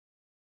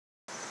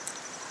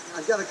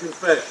I gotta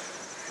confess,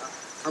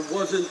 I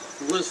wasn't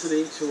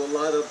listening to a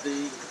lot of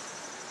the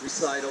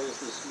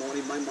recitals this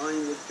morning. My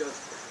mind was just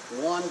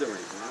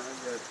wandering.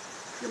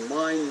 Your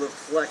mind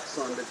reflects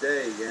on the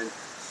day, and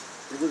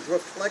it was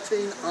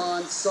reflecting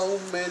on so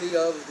many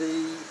of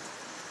the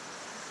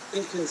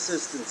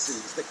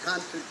inconsistencies, the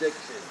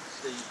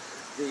contradictions,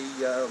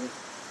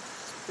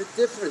 the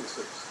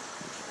differences.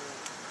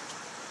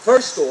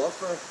 First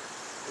off,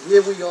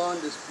 here we are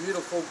in this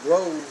beautiful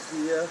grove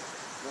here,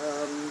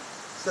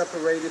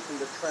 separated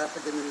from the traffic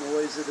and the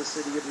noise of the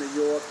city of New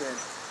York, and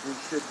we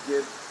should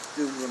give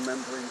due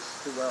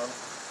remembrance to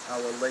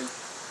our late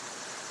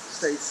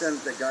State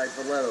Senator Guy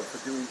Benedetto for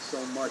doing so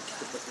much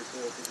to put this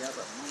all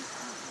together.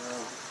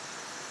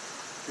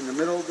 In the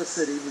middle of the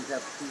city, we have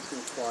peace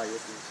and quiet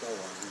and so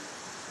on,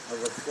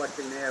 a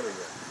reflecting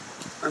area.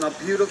 On a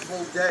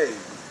beautiful day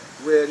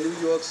where New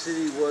York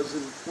City was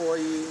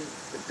employing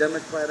the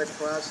democratic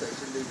process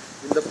in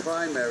the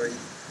primary,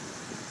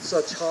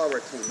 such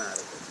horror came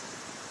out of it.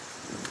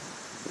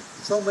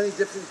 So many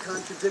different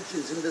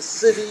contradictions in the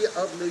city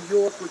of New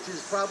York, which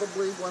is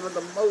probably one of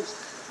the most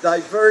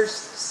diverse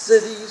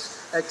cities,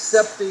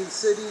 accepting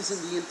cities in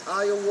the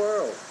entire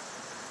world,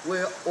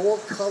 where all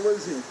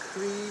colors and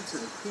creeds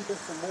and people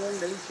from all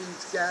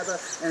nations gather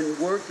and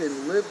work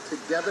and live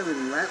together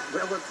in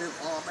relative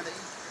harmony.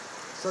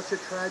 Such a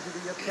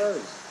tragedy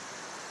occurs.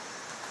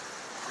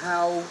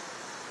 How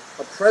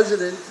a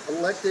president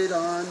elected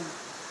on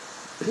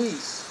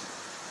peace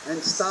and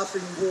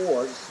stopping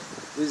wars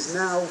is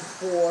now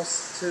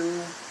forced to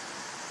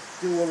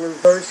do a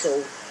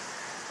reversal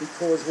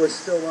because we're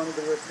still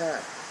under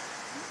attack.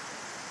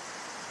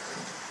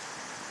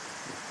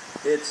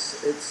 It's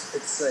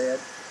sad.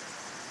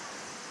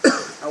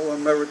 Our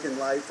American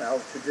life, our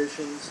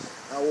traditions,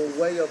 our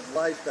way of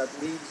life that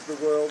leads the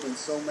world in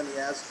so many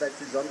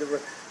aspects is under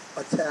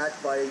attack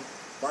by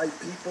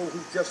people who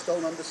just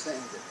don't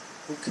understand it,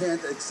 who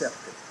can't accept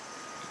it.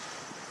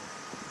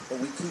 But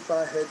we keep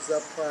our heads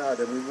up proud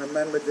and we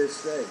remember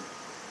this day.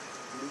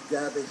 We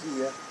gather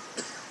here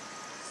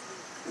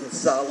in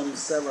solemn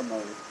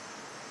ceremony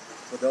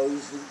for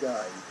those who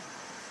died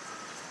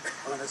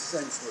on a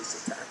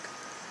senseless attack.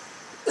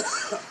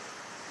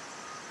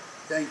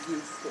 Thank you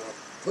for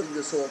putting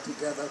this all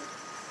together,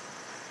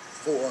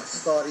 for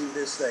starting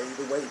this day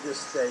the way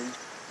this day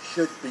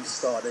should be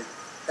started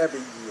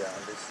every year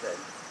on this day,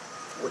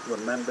 with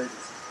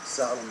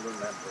solemn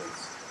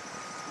remembrance.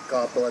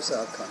 God bless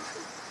our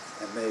country,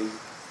 and may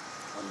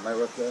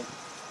America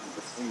and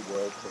the free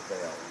world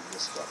prevail in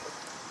this struggle.